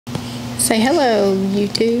Say hello,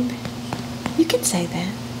 YouTube. You can say that.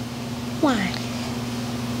 Why?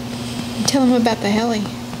 Tell them about the heli.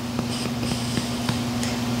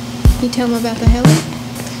 You tell them about the heli?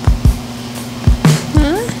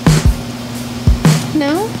 Huh?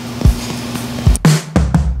 No?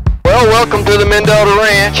 Well, welcome to the Mendota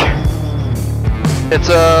Ranch. It's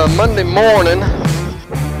a Monday morning.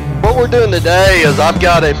 What we're doing today is I've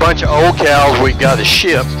got a bunch of old cows we got to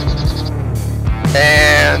ship.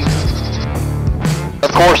 And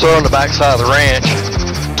of course they're on the back side of the ranch.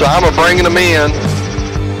 So I'm bringing them in,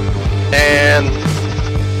 and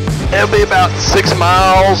it'll be about 6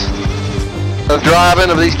 miles of driving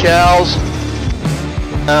of these cows.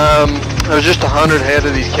 There's just 100 head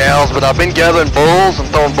of these cows, but I've been gathering bulls and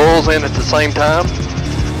throwing bulls in at the same time.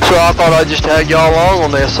 So I thought I'd just tag y'all along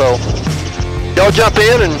on this. So y'all jump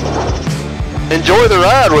in and enjoy the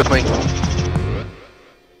ride with me.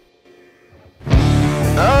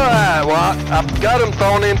 Alright, well I've got them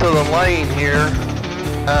thrown into the lane here.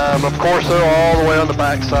 Of course they're all the way on the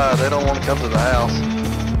back side. They don't want to come to the house.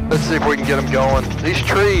 Let's see if we can get them going. These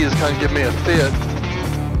trees kind of give me a fit.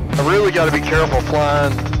 I really got to be careful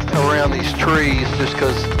flying around these trees just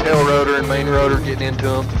because tail rotor and main rotor getting into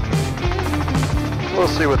them. We'll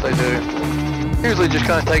see what they do. Usually just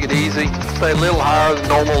kind of take it easy. Stay a little higher than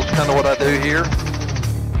normal is kind of what I do here.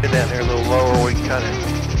 Get down here a little lower. We can kind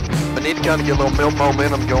of, I need to kind of get a little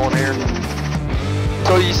momentum going here.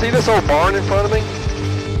 So you see this old barn in front of me?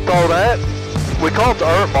 So that, we call it the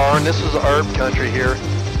Earp barn. This is the Earp country here.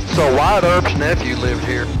 So Wyatt Earp's nephew lived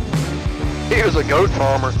here. He was a goat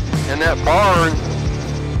farmer, and that barn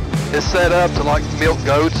is set up to like milk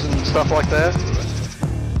goats and stuff like that.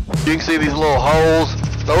 You can see these little holes.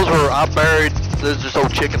 Those were, I buried, there's just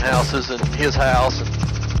old chicken houses in his house.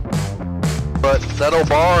 But that old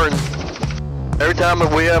barn, every time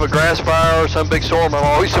that we have a grass fire or some big storm, I'm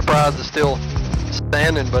always surprised it's still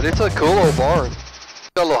standing, but it's a cool old barn.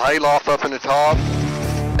 Got a little hayloft up in the top,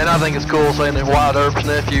 and I think it's cool saying that Wyatt Earp's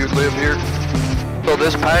nephew lived here. So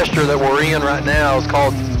this pasture that we're in right now is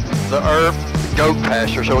called the Earp goat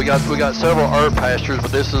pasture. So we got several Earp pastures,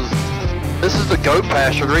 but this is the goat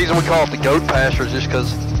pasture. The reason we call it the goat pasture is just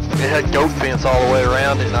because it had goat fence all the way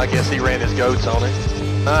around it, and I guess he ran his goats on it.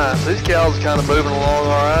 Alright, so these cows are kind of moving along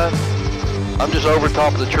alright. I'm just over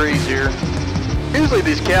top of the trees here. Usually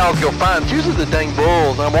these cows go fine. It's usually the dang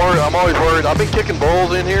bulls. I'm always worried. I've been kicking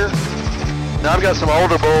bulls in here. Now I've got some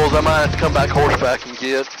older bulls I might have to come back horseback and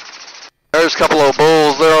get. There's a couple of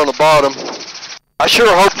bulls there on the bottom. I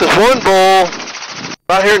sure hope this one bull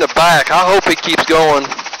right here in the back, I hope he keeps going.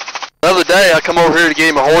 The other day I come over here to get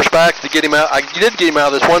him a horseback to get him out. I did get him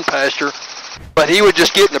out of this one pasture, but he would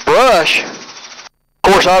just get in the brush. Of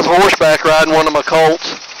course I was horseback riding one of my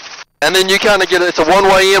colts. And then you kind of get, it's a one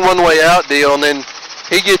way in, one way out deal, and then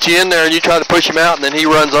he gets you in there and you try to push him out and then he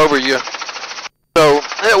runs over you. So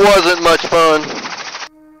it wasn't much fun.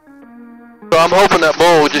 So I'm hoping that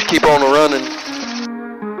bull will just keep on running.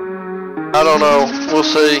 I don't know, we'll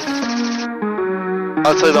see.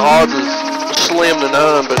 I'd say the odds is slim to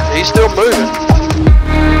none, but he's still moving.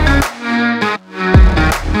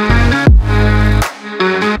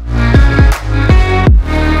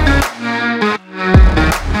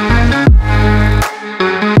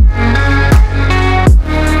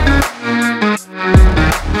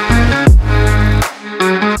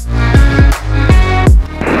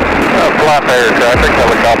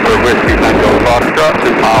 Helicopter Whiskey Tango Foxtrot,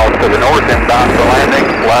 2 miles to the north inbound for landing,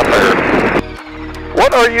 flat air.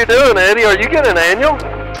 What are you doing, Eddie? Are you getting an annual?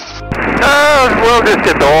 We'll just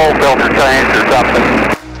get the oil filter changed or something.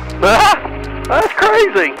 That's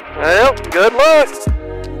crazy. Well, good luck.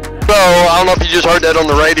 So, I don't know if you just heard that on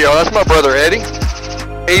the radio. That's my brother Eddie.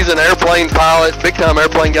 He's an airplane pilot, big time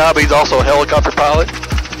airplane guy, but he's also a helicopter pilot.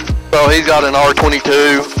 So he's got an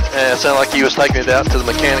R-22, and it sounded like he was taking it out to the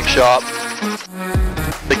mechanic shop.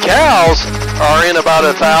 The cows are in about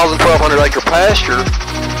 1,000, 1,200 acre pasture,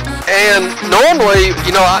 and normally,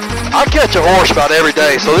 you know, I catch a horse about every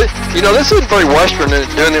day, so this isn't very western in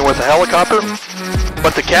doing it with a helicopter,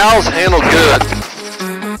 but the cows handle good,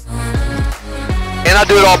 and I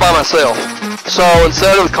do it all by myself. So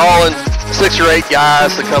instead of calling 6 or 8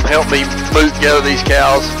 guys to come help me move together these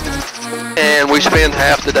cows, and we spend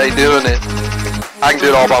half the day doing it, I can do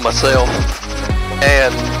it all by myself,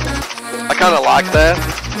 and I kind of like that.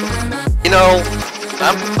 You know,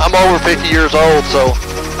 I'm over 50 years old, so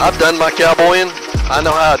I've done my cowboying. I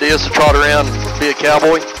know how it is to trot around and be a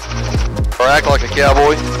cowboy, or act like a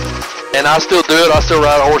cowboy, and I still do it. I still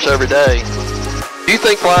ride a horse every day. If you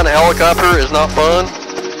think flying a helicopter is not fun,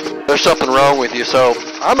 there's something wrong with you. So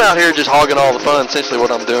I'm out here just hogging all the fun, essentially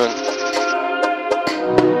what I'm doing.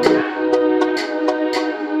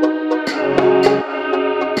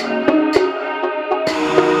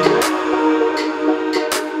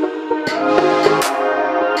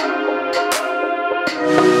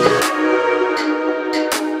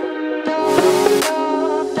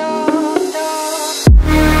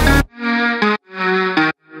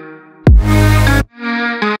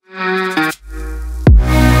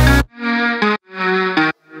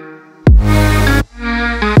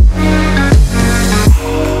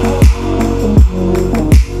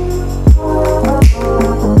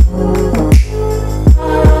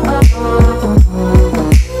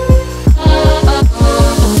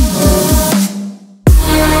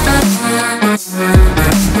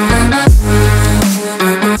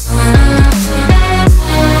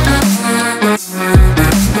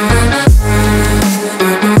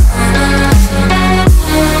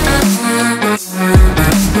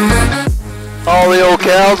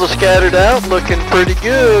 miles are scattered out, looking pretty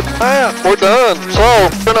good. Alright, we're done. So,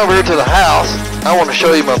 turn over here to the house. I want to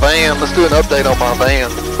show you my van. Let's do an update on my van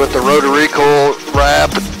with the rotary coil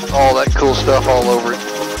wrap and all that cool stuff all over it.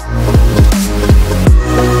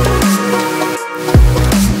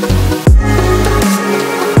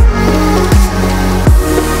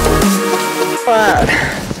 Alright,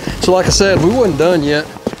 so like I said, we wasn't done yet.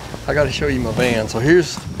 I got to show you my van. So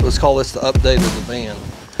here's, let's call this the update of the van.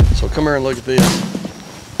 So come here and look at this.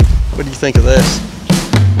 What do you think of this?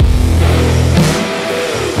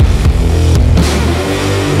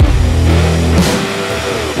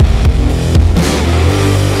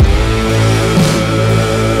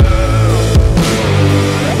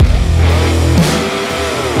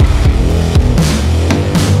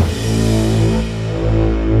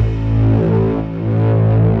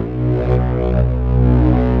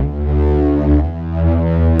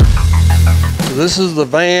 This is the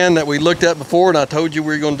van that we looked at before, and I told you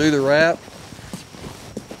we were going to do the wrap.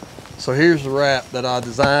 So here's the wrap that I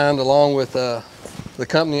designed along with the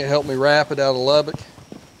company that helped me wrap it out of Lubbock.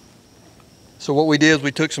 So what we did is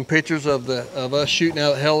we took some pictures of us shooting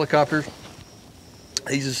out of helicopters.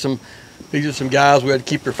 These are some guys, we had to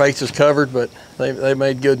keep their faces covered, but they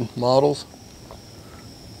made good models.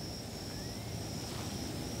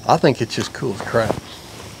 I think it's just cool as crap.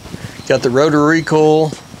 Got the rotary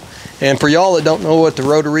coil. And for y'all that don't know what the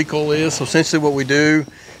rotary coil is, so essentially what we do,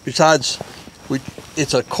 besides,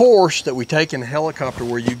 it's a course that we take in a helicopter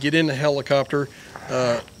where you get in the helicopter,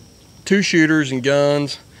 2 shooters and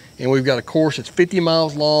guns, and we've got a course that's 50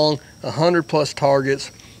 miles long, 100 plus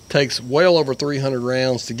targets, takes well over 300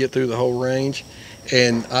 rounds to get through the whole range.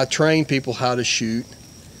 And I train people how to shoot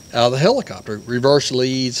out of the helicopter, reverse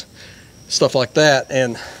leads, stuff like that.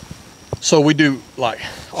 And so we do like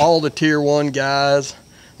all the tier 1 guys.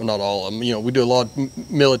 Well, not all of them, you know, we do a lot of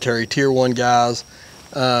military tier 1 guys,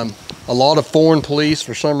 a lot of foreign police.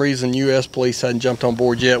 For some reason, U.S. police hadn't jumped on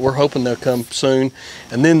board yet. We're hoping they'll come soon.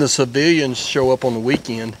 And then the civilians show up on the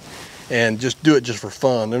weekend and just do it just for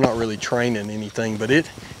fun. They're not really training anything, but it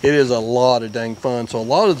is a lot of dang fun. So a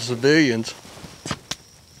lot of the civilians,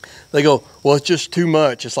 they go, well, it's just too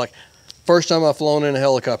much. It's like, first time I've flown in a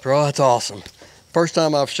helicopter, oh, that's awesome. First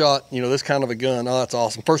time I've shot, you know, this kind of a gun, oh, that's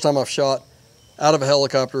awesome. First time I've shot out of a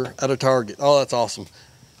helicopter at a target, oh, that's awesome.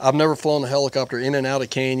 I've never flown a helicopter in and out of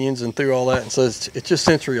canyons and through all that, and so it's just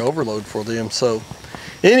sensory overload for them. So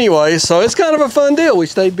anyway, so it's kind of a fun deal. We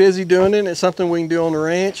stay busy doing it. It's something we can do on the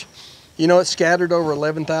ranch. You know, it's scattered over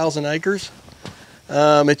 11,000 acres.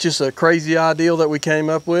 It's just a crazy idea that we came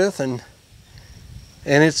up with, and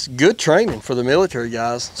it's good training for the military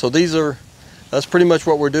guys. So that's pretty much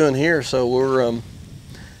what we're doing here. So we're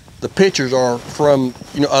the pictures are from,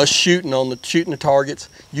 you know, us shooting the targets.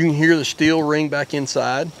 You can hear the steel ring back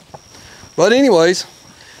inside. But anyways,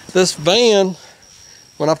 this van,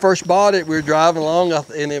 when I first bought it, we were driving along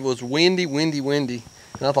and it was windy. And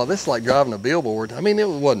I thought, this is like driving a billboard. I mean, it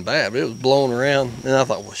wasn't bad, but it was blowing around. And I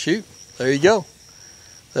thought, well, shoot, there you go.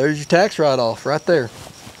 There's your tax write-off right there.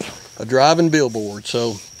 A driving billboard.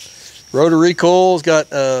 So rotary coil's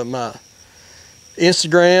got my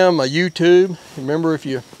Instagram, my YouTube. Remember, if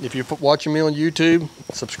you're watching me on YouTube,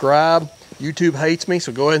 subscribe. YouTube hates me,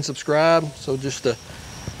 so go ahead and subscribe. So just to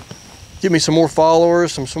give me some more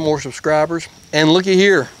followers, some more subscribers. And looky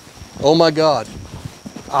here, oh my God,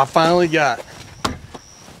 I finally got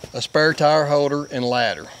a spare tire holder and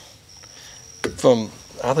ladder from,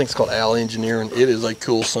 I think it's called Al Engineering. It is a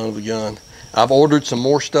cool son of a gun. I've ordered some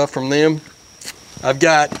more stuff from them. I've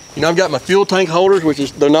got my fuel tank holders,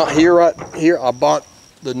 which they're not here right here. I bought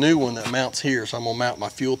the new one that mounts here, so I'm gonna mount my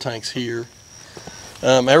fuel tanks here.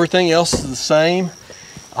 Everything else is the same.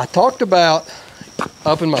 I talked about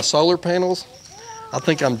upping my solar panels. I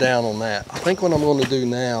think I'm down on that. I think what I'm gonna do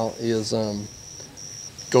now is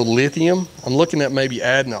go lithium. I'm looking at maybe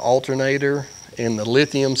adding an alternator and the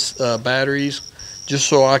lithium batteries, just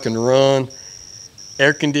so I can run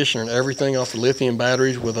air conditioner and everything off the lithium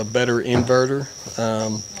batteries with a better inverter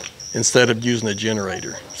instead of using a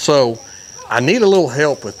generator. So I need a little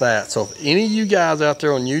help with that. So if any of you guys out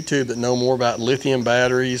there on YouTube that know more about lithium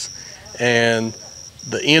batteries and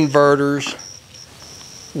the inverters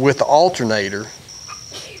with the alternator,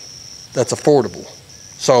 that's affordable.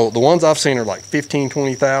 So the ones I've seen are like 15,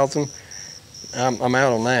 20,000. I'm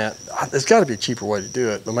out on that. There's got to be a cheaper way to do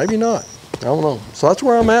it, but maybe not. I don't know. So that's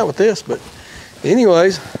where I'm at with this. But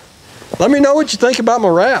anyways, let me know what you think about my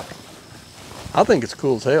wrap. I think it's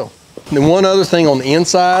cool as hell. And then one other thing on the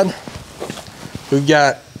inside, we've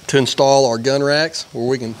got to install our gun racks where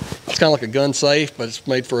we can, it's kind of like a gun safe, but it's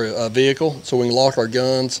made for a vehicle, so we can lock our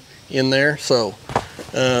guns in there. So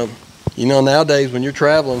You know, nowadays when you're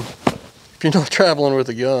traveling, if you're not traveling with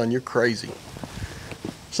a gun, you're crazy.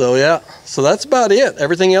 So yeah, so that's about it.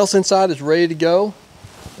 Everything else inside is ready to go.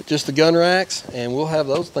 Just the gun racks, and we'll have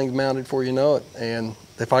those things mounted before you know it. And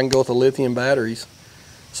if I can go with the lithium batteries,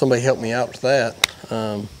 somebody help me out with that,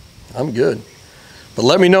 I'm good. But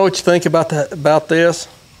let me know what you think about this.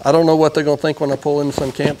 I don't know what they're gonna think when I pull into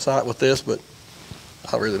some campsite with this, but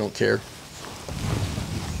I really don't care.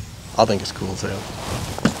 I think it's cool as hell.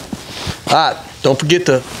 All right, don't forget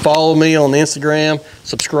to follow me on Instagram,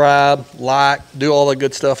 subscribe, like, do all the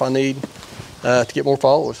good stuff I need to get more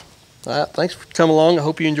followers. All right, thanks for coming along. I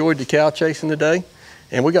hope you enjoyed the cow chasing today,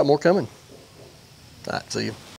 and we got more coming. All right, see you.